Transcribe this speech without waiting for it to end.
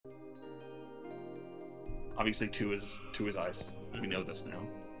Obviously, two is ice. We know this now.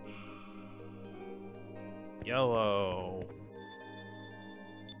 Yellow.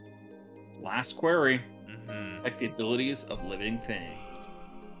 Last query. Mm-hmm. Like the abilities of living things.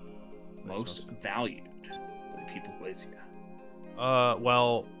 Most valued by the people of Glacia.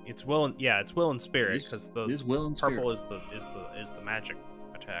 Well, it's will and it's will and spirit because the will and purple spirit. is the magic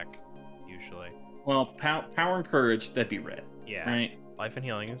attack usually. Well, power and courage, that'd be red. Yeah. Right. Life and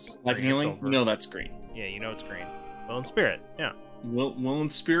healing is life and healing. silver. You know that's green. Yeah, you know it's green. Will and spirit. Yeah. Will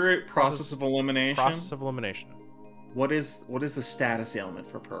and spirit. Process of elimination. Process of elimination. What is the status ailment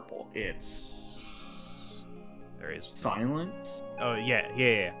for purple? It's there is silence. Oh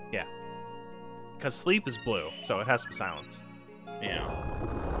yeah. Because sleep is blue, so it has to be silence. Yeah.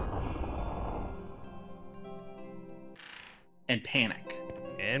 And panic.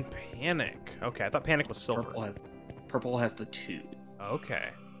 Okay, I thought panic was silver. Purple has the 2. Okay.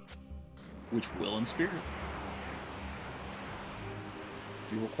 Which will and spirit.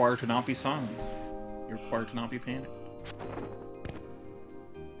 You're required to not be silenced. You're required to not be panicked.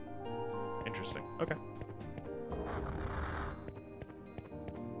 Interesting. Okay.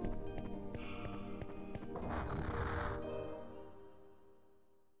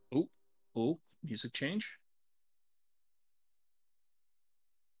 Oh, music change.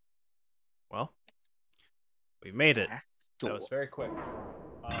 Well, we made it. That was very quick.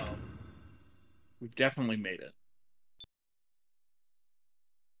 We've definitely made it.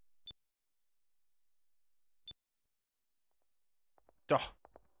 Oh,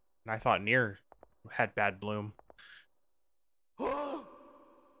 and I thought Nier had bad bloom.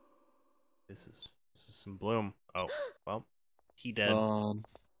 This is some bloom. Oh, well, he dead.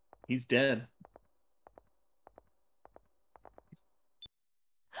 He's dead.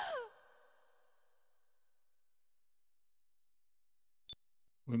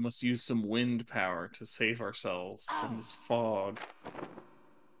 We must use some wind power to save ourselves from this fog.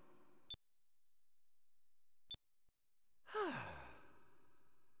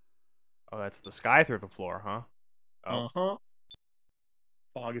 Oh, that's the sky through the floor, huh? Oh. Uh-huh.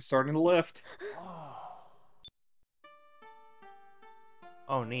 Fog is starting to lift.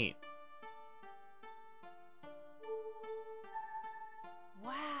 Oh, neat.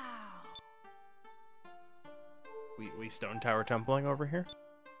 Wow. We stone tower templing over here?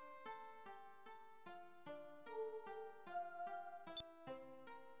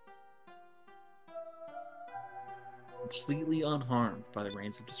 Completely unharmed by the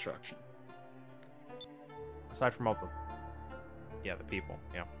rains of destruction. Aside from all the... Yeah, the people.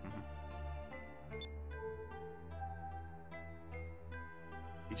 Yeah.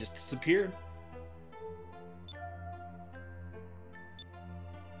 He just disappeared.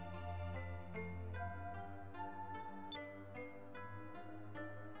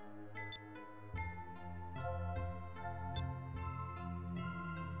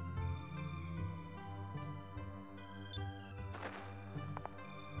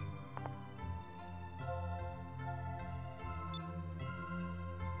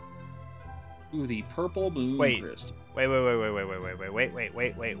 Ooh, the purple moon crystal. Wait,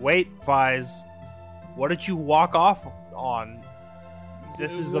 Fiz. What did you walk off on?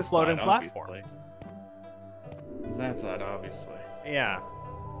 This is the floating platform. It was that side, obviously. Yeah.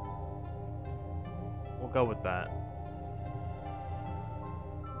 We'll go with that.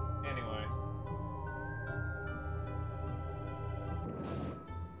 Anyway.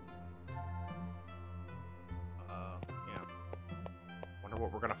 Yeah. Wonder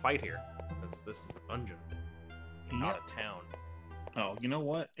what we're gonna fight here. Because this is a dungeon. Not a town. Oh, you know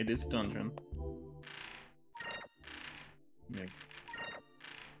what? It is a dungeon.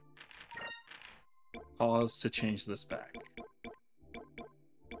 Pause to change this back.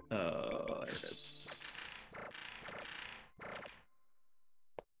 There it is.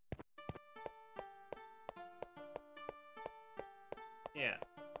 Yeah.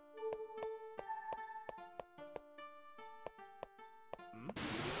 I'm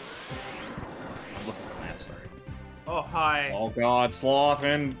looking for the map, sorry. Oh, hi. Oh god, sloth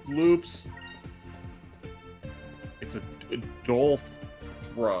and loops. It's a Dolph.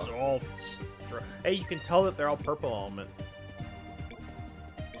 Hey, you can tell that they're all purple element.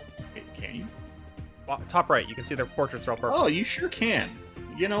 Can you? Top right, you can see their portraits are all purple. Oh, you sure can.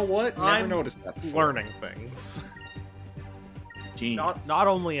 You know what? Never noticed that before. Learning things. Genius. Not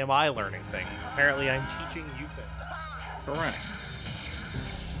only am I learning things, apparently I'm teaching you things. Correct.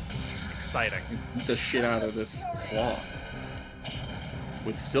 Exciting. Beat the shit out of this sloth.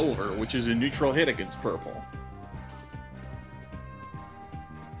 With silver, which is a neutral hit against purple.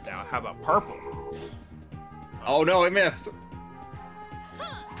 Now, how about purple? Oh no, I missed!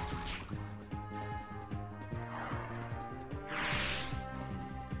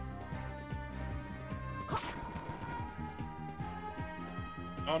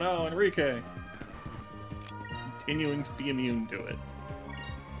 Oh no, Enrique! Continuing to be immune to it.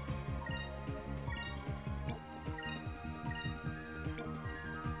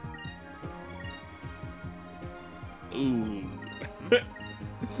 Ooh.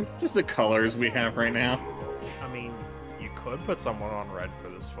 Just the colors we have right now. I mean, you could put someone on red for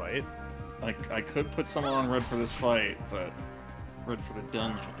this fight. Like, I could put someone on red for this fight, but red for the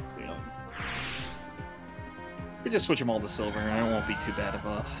dungeon is the other. Could just switch them all to silver, and it won't be too bad of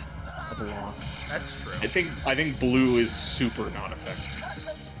a loss. That's true. I think blue is super not effective.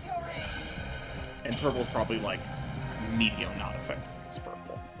 And purple's probably like medium not effective against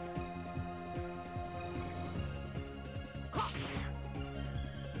purple.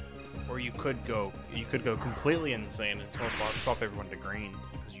 Or you could go completely insane and swap everyone to green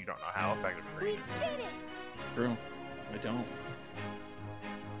because you don't know how effective green is. True. I don't.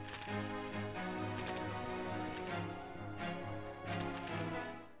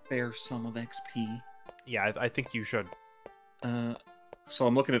 Fair sum of XP. Yeah, I think you should. So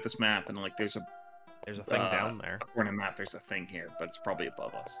I'm looking at this map and like there's a thing down there. According to the map, there's a thing here, but it's probably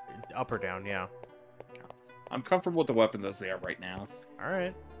above us. Up or down, yeah. I'm comfortable with the weapons as they are right now. All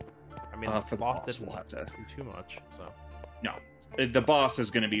right. I mean, the sloth didn't we'll have to do too much, so. No, the boss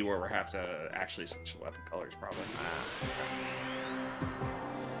is going to be where we have to actually switch the weapon colors, probably.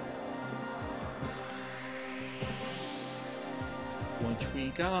 What we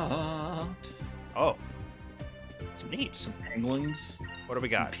got? Oh, it's neat. Some penguins. What do we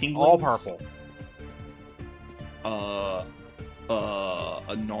got? Penguins. All purple.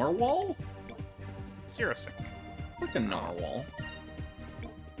 A narwhal? Seriously. It's like a narwhal.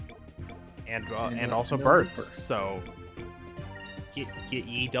 And also birds. So get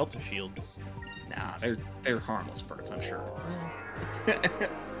ye Delta shields. Nah, they're harmless birds, I'm sure.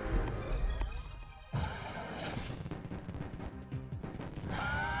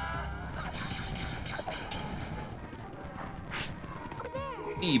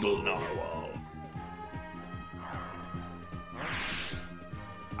 Evil narwhal.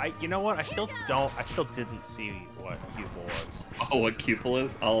 You know what? I still didn't see what Pupil was. Oh, what Pupil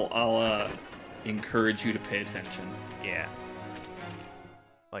is? I'll encourage you to pay attention. Yeah.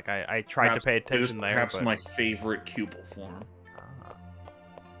 Like I tried to pay attention there. Perhaps but... my favorite Pupil form. Ah.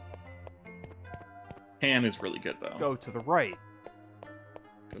 Han is really good though. Go to the right.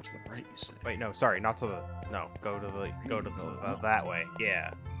 Go to the right, you say? Wait, no, sorry, not to the. No, go to the that way.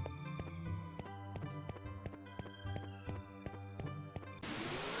 Yeah.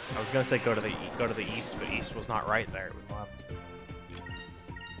 I was gonna say go to the east, but east was not right there. It was left.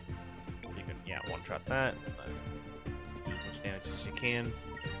 You can one shot that. And then just do as much damage as you can.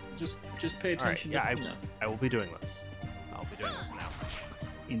 Just pay attention. All right, yeah, I will be doing this. I'll be doing this now.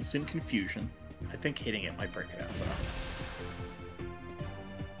 Instant confusion. I think hitting it might break it out. But...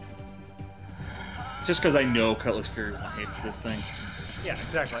 It's just because I know Cutlass Fury hits this thing. Yeah,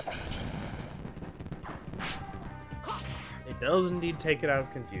 exactly. It does indeed take it out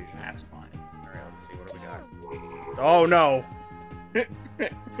of confusion. That's fine. Alright, let's see, what do we got? Oh no!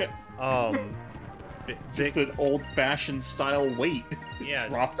 Just an old-fashioned style weight. Yeah.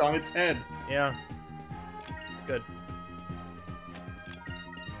 Dropped on its head. Yeah. It's good.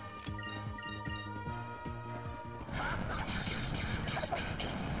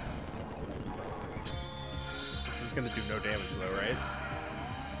 This is gonna do no damage though, right?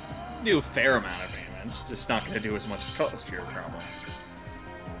 Do a fair amount of damage. Just not gonna do as much as Cutlass Fury, probably.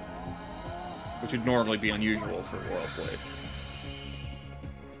 Which would normally be unusual for Royal Blade.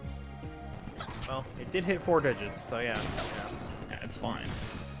 Well, it did hit 4 digits, so yeah. Yeah, it's fine.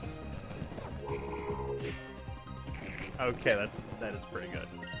 Okay, that is pretty good.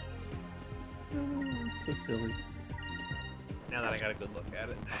 It's so silly. Now that I got a good look at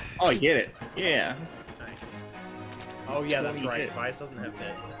it. Oh, you get it. Yeah. Nice. Oh yeah, that's right. Hit. Vice doesn't have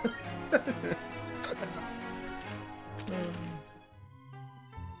hit.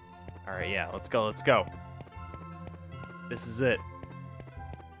 Alright, yeah, let's go. This is it.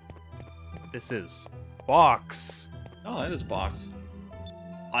 This is box. Oh, that is box.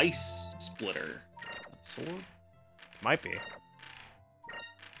 Ice splitter. Sword? Might be.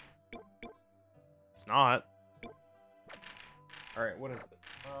 It's not. Alright, what is it?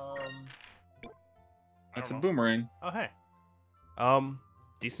 That's a boomerang. Oh, hey.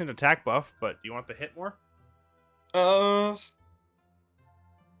 Decent attack buff, but do you want the hit more? For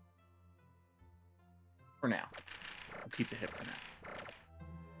now. We'll keep the hit for now.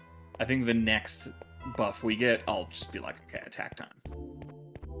 I think the next buff we get, I'll just be like, okay, attack time.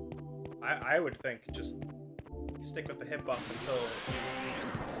 I would think just stick with the hit buff until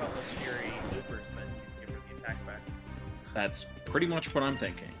Cutlass Fury loopers, then you give her the attack back. That's pretty much what I'm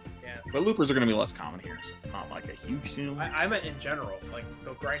thinking. Yeah. But loopers are going to be less common here, so not like a huge deal. I meant in general, like,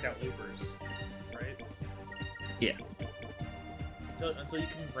 go grind out loopers, right? Yeah. Until you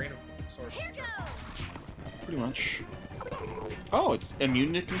can rain of swords. Pretty much. Oh, it's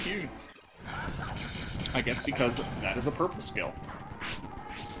immune to confusion. I guess because that is a purple skill.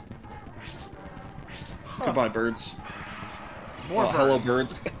 Huh. Goodbye, birds. More birds. Hello,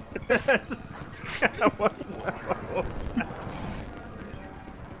 birds. what was that?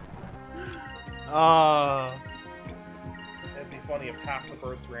 It'd be funny if half the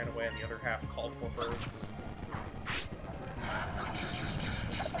birds ran away and the other half called more birds.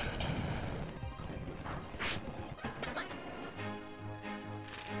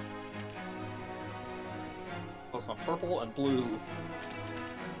 Those on purple and blue.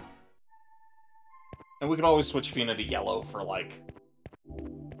 And we could always switch Fina to yellow for, like,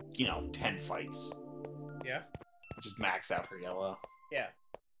 you know, 10 fights. Yeah? Just max out her yellow. Yeah.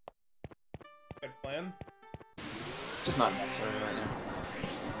 Good plan. Just not necessary right now.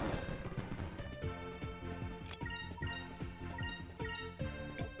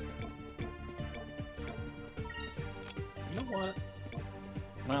 You know what?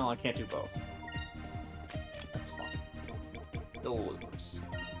 Well, I can't do both. That's fine. Still loopers.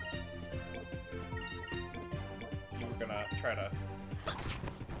 You were gonna try to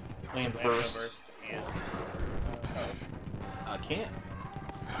Land land burst. burst and I can't.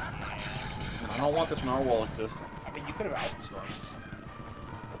 I don't want this narwhal existing. I mean, you could have alpha storm.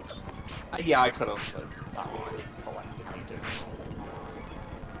 Yeah, I could have, but not really. For what I didn't need to.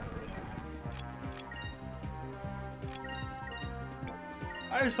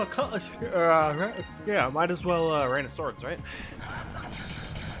 I just well cutlass. Yeah, might as well rain of swords, right?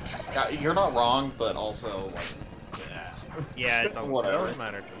 Yeah, you're not wrong, but also like, yeah. Yeah, it doesn't, Whatever. Doesn't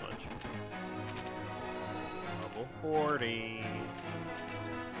matter too much. Level 40.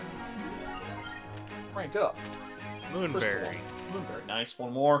 Rank up. Moonberry. Moonberry, nice.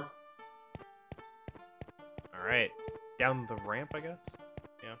 One more. All right, down the ramp, I guess.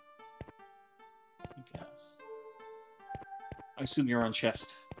 Yeah. I guess. I assume you're on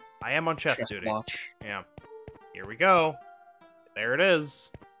chest. I am on chest duty. Watch. Yeah. Here we go. There it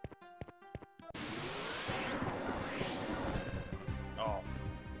is. Oh. Are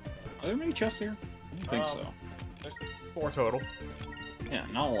there many chests here? I don't think so. There's 4 total. Yeah,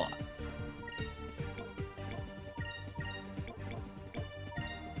 not a lot.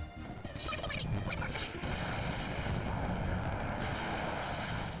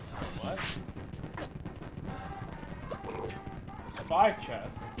 What? 5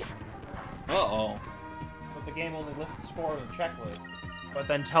 chests. Uh-oh. But the game only lists 4 on the checklist. But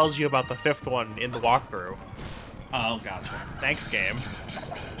then tells you about the 5th one in the walkthrough. Oh, gotcha. Thanks, game.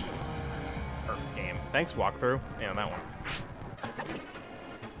 Or game. Thanks, walkthrough. Yeah, that one.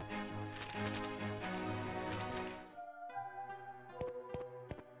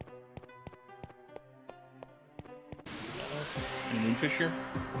 Any moonfish here?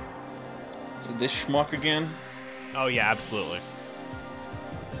 So this schmuck again? Oh, yeah, absolutely.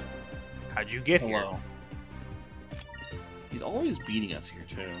 How'd you get here? Hello. He's always beating us here,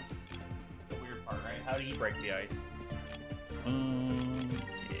 too. The weird part, right? How do you break the ice? Yeah.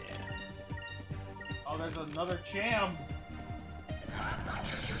 Oh, there's another jam!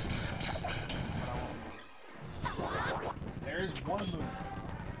 There's one move.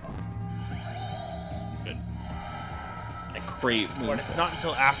 Good. A crate move. But it's not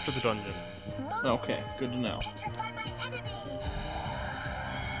until after the dungeon. Okay, good to know.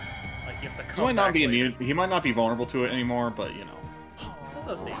 Like, you have to He come might not back be later. immune. He might not be vulnerable to it anymore, but you know, It still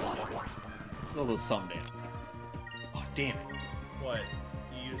does damage. still does some damage. Oh, damn it! What?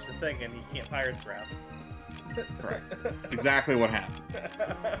 You use the thing and you can't Pirate's Wrath. That's correct. That's exactly what happened.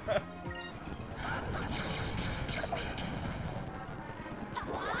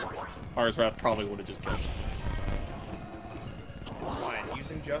 Pirate's Wrath probably would have just killed him. It's fine.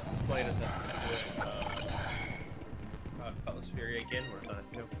 Using Justice Blade and then Cutlass Fury again would have done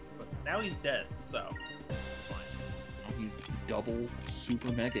it too. But now he's dead, so it's fine. Now he's double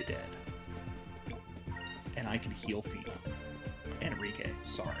super mega dead. And I can heal Fina. Enrique,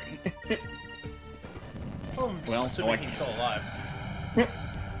 sorry. Well, assuming so he's still alive.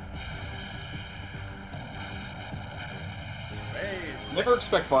 Space. Never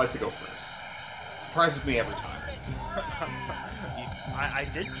expect Buys to go first. Surprises me every time. I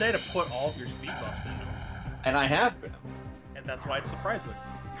did say to put all of your speed buffs into him, And I have been. and that's why it's surprising.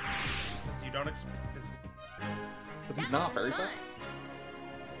 Because you don't expect. But he's not very fast.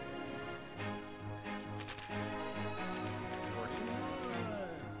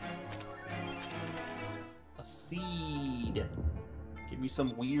 A seed. need? Give me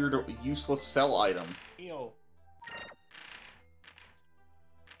some weird, useless cell item. Ew.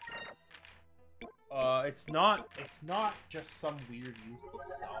 It's not just some weird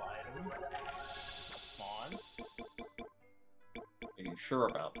useless cell item. Come on. Are you sure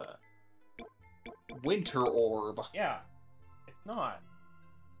about that? Winter orb. Yeah. It's not.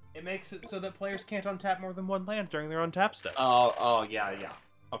 It makes it so that players can't untap more than one land during their untap steps. Oh, yeah.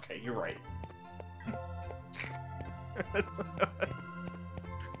 Okay, you're right.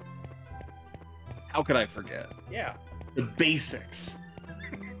 How could I forget? Yeah. The basics.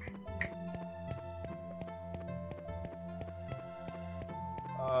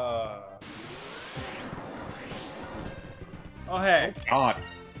 Oh, hey. Oh, God.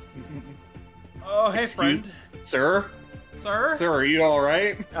 Oh, hey, Excuse- friend. Sir? Sir? Sir, are you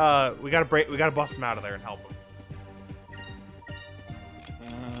alright? We gotta bust him out of there and help him.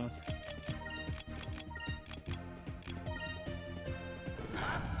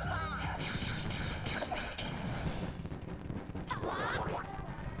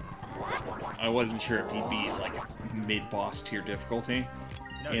 I wasn't sure if he'd be, like, mid-boss tier difficulty.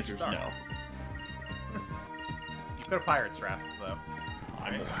 No, The answer's no. You've got a pirate's raft, though.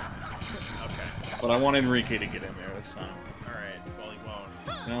 I'm Right? Okay. But I want Enrique to get in there this time. Alright, well, he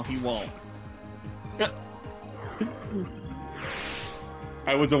won't. No, he won't.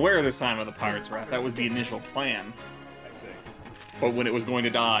 I was aware this time of the Pirate's Wrath. That was the initial plan. I see. But when it was going to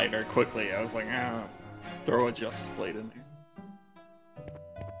die very quickly, I was like, throw a Justice Blade in there.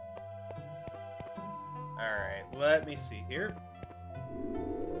 Alright, let me see here.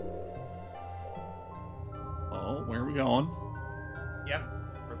 Oh, where are we going? Yeah,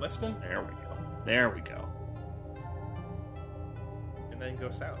 we're lifting, There we go. There we go. and then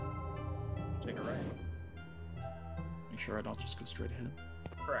go south. Take a right. Make sure I don't just go straight ahead.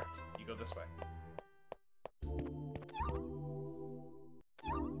 Correct. You go this way.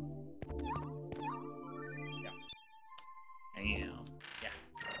 Yeah. Damn. Yeah.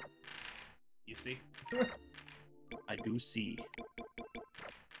 You see? I do see.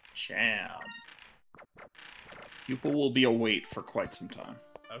 Jam. Pupil will be a wait for quite some time.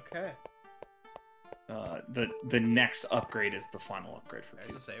 Okay. The next upgrade is the final upgrade for There's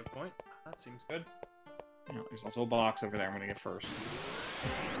Pupil. a save point. That seems good. Yeah, there's also a box over there I'm gonna get first.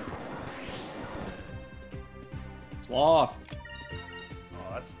 Sloth!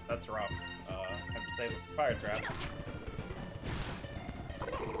 Oh, that's rough. Have to save it for Pirate's Wrath.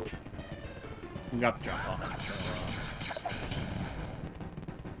 We got the jump on it, so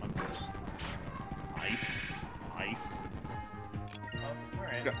I'm good. Nice. Nice. Oh,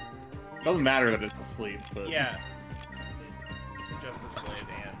 alright. Yeah. Doesn't matter that it's asleep, but... Yeah. Justice Blade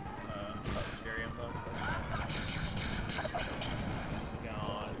and Fairy Emblem. It's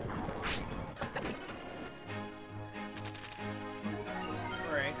gone.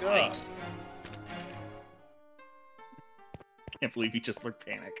 Alright, go. Nice. Can't believe you just looked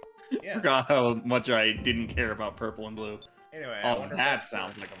panic. Yeah. Forgot how much I didn't care about purple and blue. Anyway, I Oh, wonder if that that's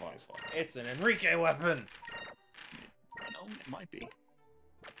sounds like a voice file. It's an Enrique weapon! I know, it might be. It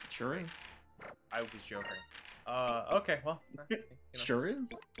sure is. I was joking. Okay, well. You know. Sure is.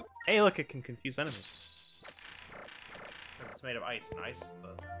 Hey, look, it can confuse enemies. Because it's made of ice, and ice,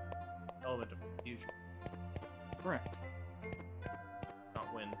 the element of confusion. Correct.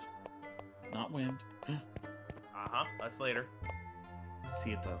 Not wind. Not wind. Uh-huh, that's later.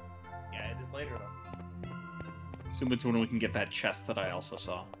 See it though. Yeah, it is later, though. Assume it's when we can get that chest that I also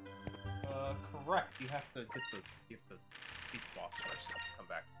saw. Correct. You have to beat the boss first. Come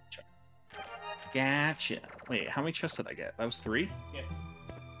back. Gotcha. Wait, how many chests did I get? That was 3? Yes.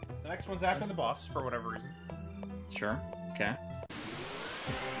 The next one's after the boss, for whatever reason. Sure. Okay.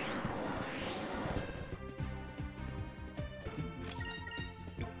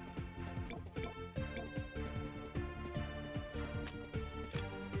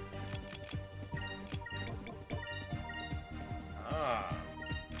 Ah.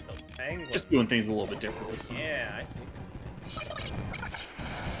 The penguins. Just doing things a little bit different this time. Yeah, I see.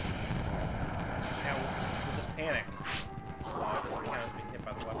 Now, with this panic, it doesn't count as being hit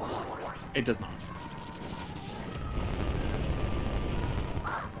by the weapon. It does not.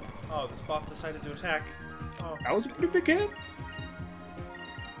 Oh, the sloth decided to attack. Oh. That was a pretty big hit.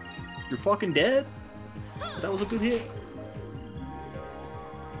 You're fucking dead. That was a good hit.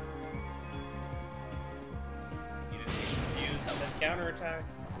 You didn't get confused and then counterattack.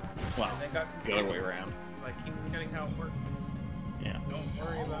 Wow. And then got The confused. other way around. I keep forgetting how it works. Yeah. Don't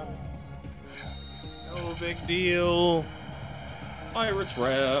worry about it. No big deal. Pirate's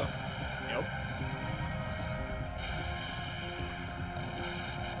Wrath. Yep.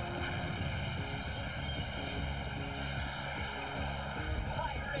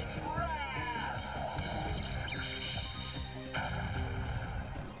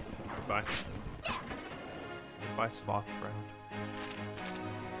 Goodbye. Goodbye, sloth friend.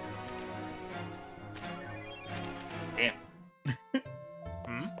 Damn.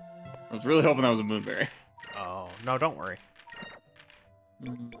 Hmm? I was really hoping that was a moonberry. Oh, no, don't worry.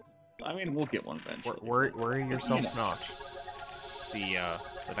 I mean, we'll get one eventually. Worry yourself not. The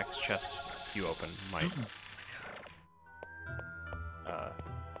next chest you open might be the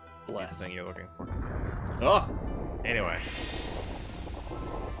Bless. thing you're looking for. Oh! Anyway.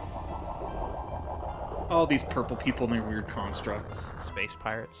 All these purple people and their weird constructs. Space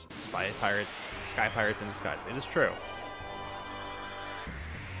pirates, spy pirates, sky pirates in disguise. It is true.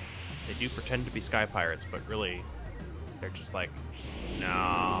 They do pretend to be sky pirates, but really, they're just like,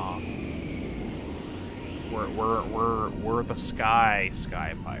 no. We're the sky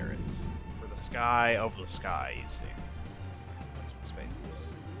pirates. We're the sky of the sky, you see. That's what space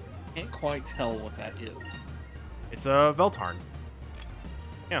is. Can't quite tell what that is. It's a Veltarn.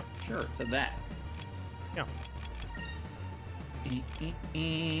 Yeah. Sure, it said that. Yeah. I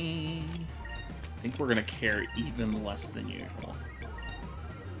think we're gonna care even less than usual.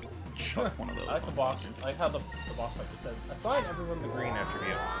 Chuck one of those. I like the boss. I like how the boss fight just says, assign everyone the green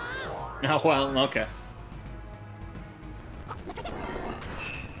attribute. Oh, well, okay.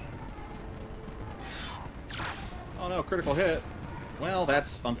 Oh no, critical hit. Well,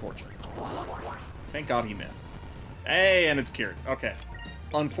 that's unfortunate. Thank God he missed. Hey, and it's cured. Okay.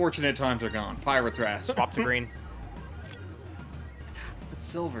 Unfortunate times are gone. Pirate's Wrath. Swap to green. It's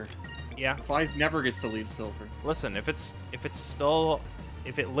silver. Yeah. Vise never gets to leave silver. Listen, if it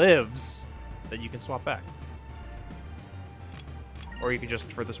lives, then you can swap back. Or you can just,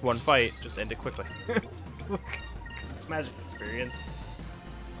 for this one fight, just end it quickly. Because it's magic experience.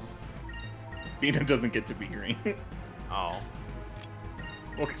 Bina doesn't get to be green. Oh.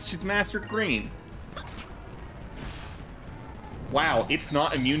 Well, 'cause she's mastered green. Wow, it's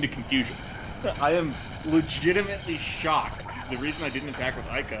not immune to confusion. I am legitimately shocked. The reason I didn't attack with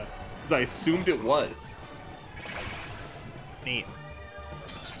Ica is I assumed it was. Neat.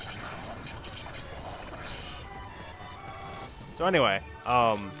 So anyway,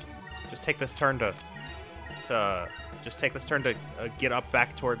 just take this turn to get up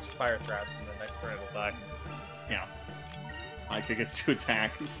back towards Pirate's Wrath, and the next turn it'll die. Yeah. Ica gets to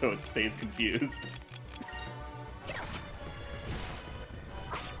attack, so it stays confused.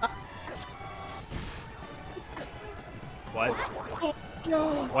 What?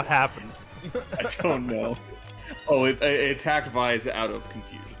 What happened? I don't know. Oh, it attacked Vise out of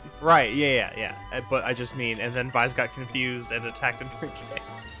confusion. Right, yeah. But I just mean, and then Vise got confused and attacked into K.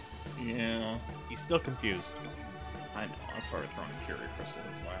 Yeah. He's still confused. I know, that's why we're throwing Fury Crystal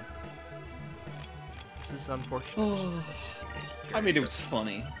as well. This is unfortunate. I mean, it was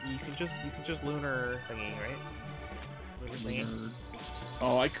funny. You can just lunar thingy, right? Lunar thingy.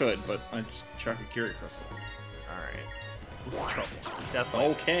 Oh, I could, but I just chuck a Fury Crystal. Alright. What's the trouble?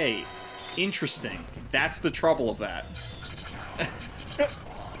 Definitely. Okay. Interesting. That's the trouble of that.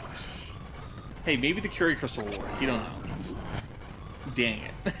 Hey, maybe the Curie Crystal will work. You don't know. Dang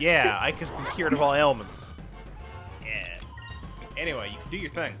it. Yeah, Ike's been cured of all ailments. Yeah. Anyway, you can do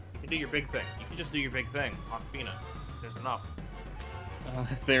your thing. You can do your big thing. You can just do your big thing on Bina. There's enough.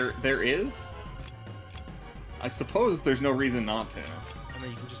 There is? I suppose there's no reason not to. And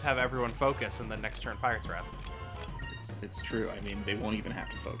then you can just have everyone focus, and then next turn Pirate's Wrath. It's true. I mean, they won't even have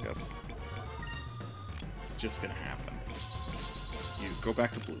to focus. It's just gonna happen. You go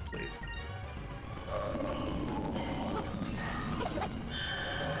back to blue, please.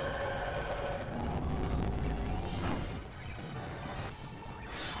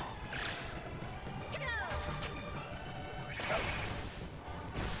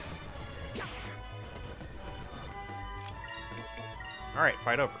 Alright,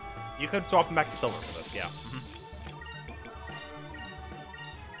 fight over. You could swap them back to silver for this, yeah. Mm-hmm.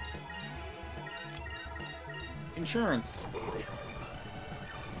 Insurance.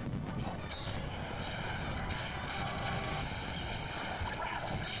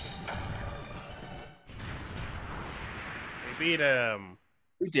 We beat him.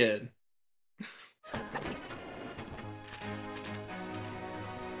 We did.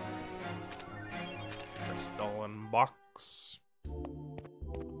 Crystalline box.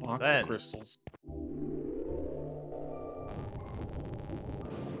 Box Then. of crystals.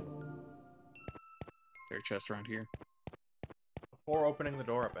 There a chest around here? Before opening the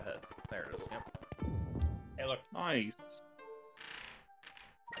door up ahead. There it is, yep. Hey, look. Nice.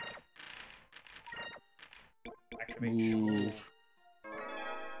 Activate Move.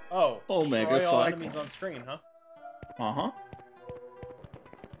 Oh, Omega destroy all Cyclone. enemies on screen, huh? Uh-huh.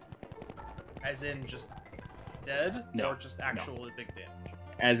 As in just dead? No, Or just actually big damage?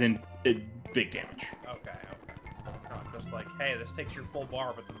 As in, big damage. Okay. Not just like, hey, this takes your full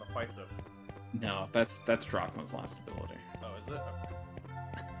bar, but then the fight's over. No, that's Drachma's last ability. Oh, is it?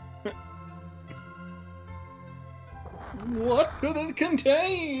 Okay. What could it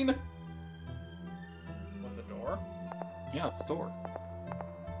contain? What, the door? Yeah, it's door.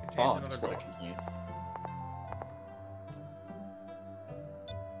 Contains Fog another is what door. it contains.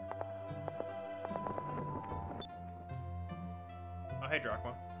 Oh, hey,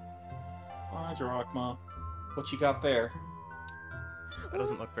 Drachma. Hi, Drachma. What you got there? That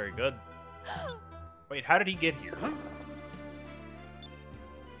doesn't look very good. Wait, how did he get here?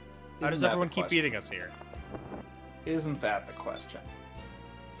 How does everyone keep beating us here? Isn't that the question?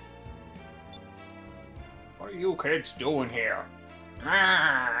 What are you kids doing here?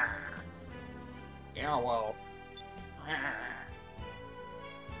 Ah! Yeah, well...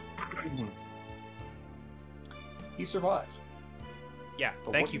 He survived. Yeah,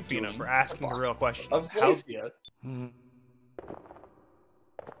 But thank what you, are you Fina, doing? for asking the real questions. Arcadia.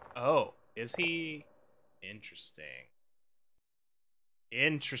 Oh, is he... Interesting.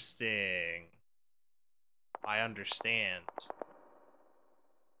 Interesting. I understand.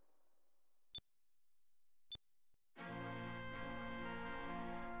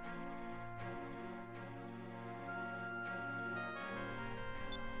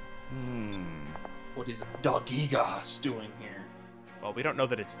 What is Dogigas doing here? Well, we don't know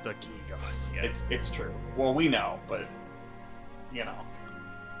that it's the Gigos yet. It's true. Well, we know, but you know.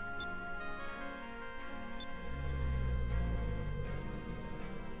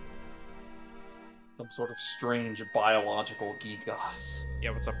 Some sort of strange biological Gigas.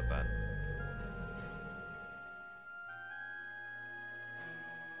 Yeah, what's up with that?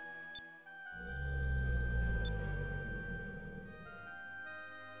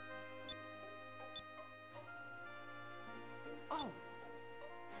 Oh.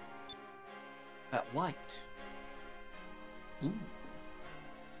 That light. Ooh.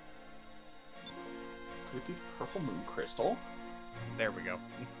 Could it be the purple moon crystal? There we go.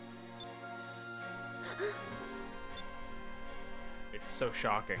 It's so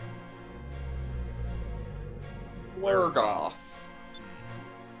shocking. Lurgoth.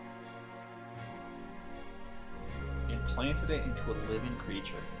 Implanted it into a living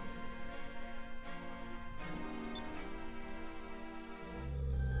creature.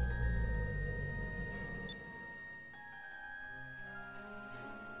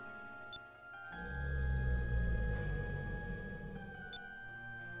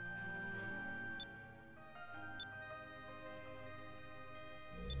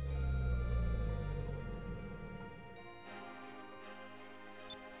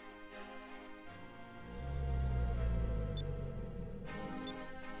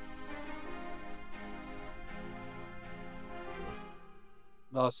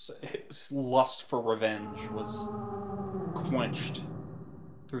 Thus, his lust for revenge was quenched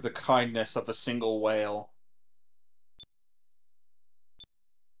through the kindness of a single whale.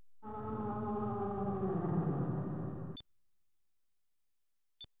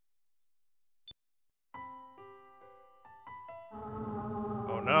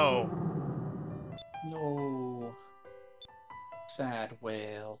 Oh no. No. Sad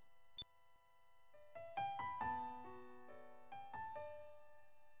whale.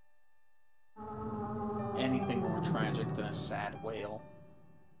 Anything more tragic than a sad whale.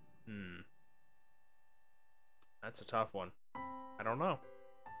 That's a tough one. I don't know.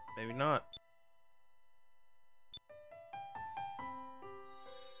 Maybe not.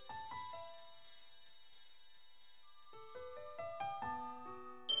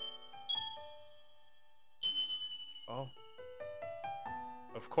 Oh.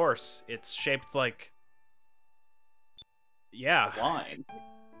 Of course, it's shaped like... Yeah. Wine.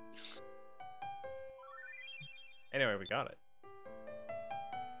 Anyway, we got it.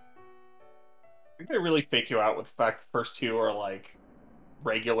 I think they really fake you out with the fact the first two are like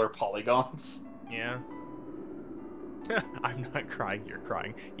regular polygons. Yeah. I'm not crying, you're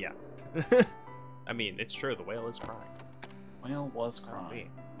crying. Yeah. I mean, it's true, the whale is crying. Whale was crying.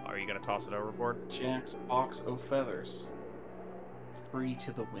 Are you gonna toss it overboard? Jack's box o' feathers. Free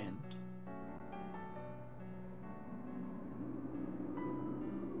to the wind.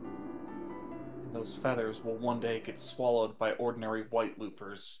 And those feathers will one day get swallowed by ordinary white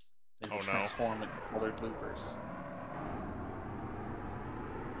loopers. They will transform into colored loopers.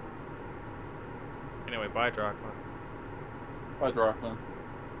 Anyway, bye, Drachma. Bye, Drachma.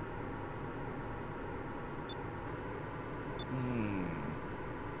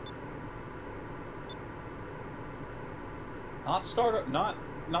 Not start. Not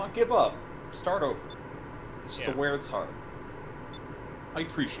give up. Start over. It's Yeah. to where it's hard. I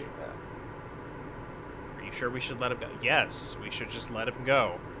appreciate that. Are you sure we should let him go? Yes, we should just let him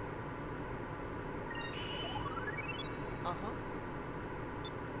go. Uh-huh.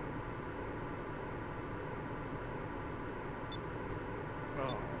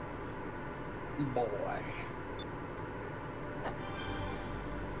 Oh. Boy.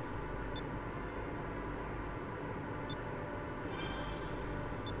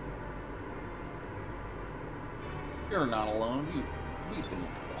 You're not alone. We've been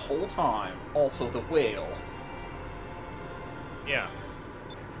with you the whole time. Also the whale. Yeah.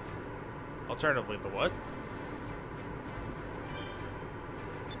 Alternatively, the what?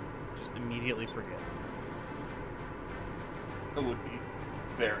 Just immediately forget. It would be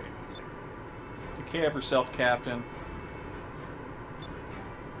very amusing. Take care of yourself, Captain.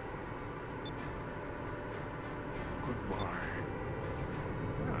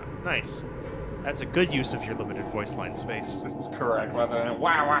 Ah, nice. That's a good use of your limited voice line space. This is correct, rather than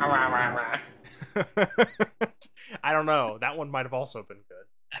wah wah wah wah wah. I don't know. That one might have also been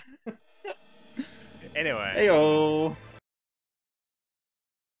good. Anyway. Heyo.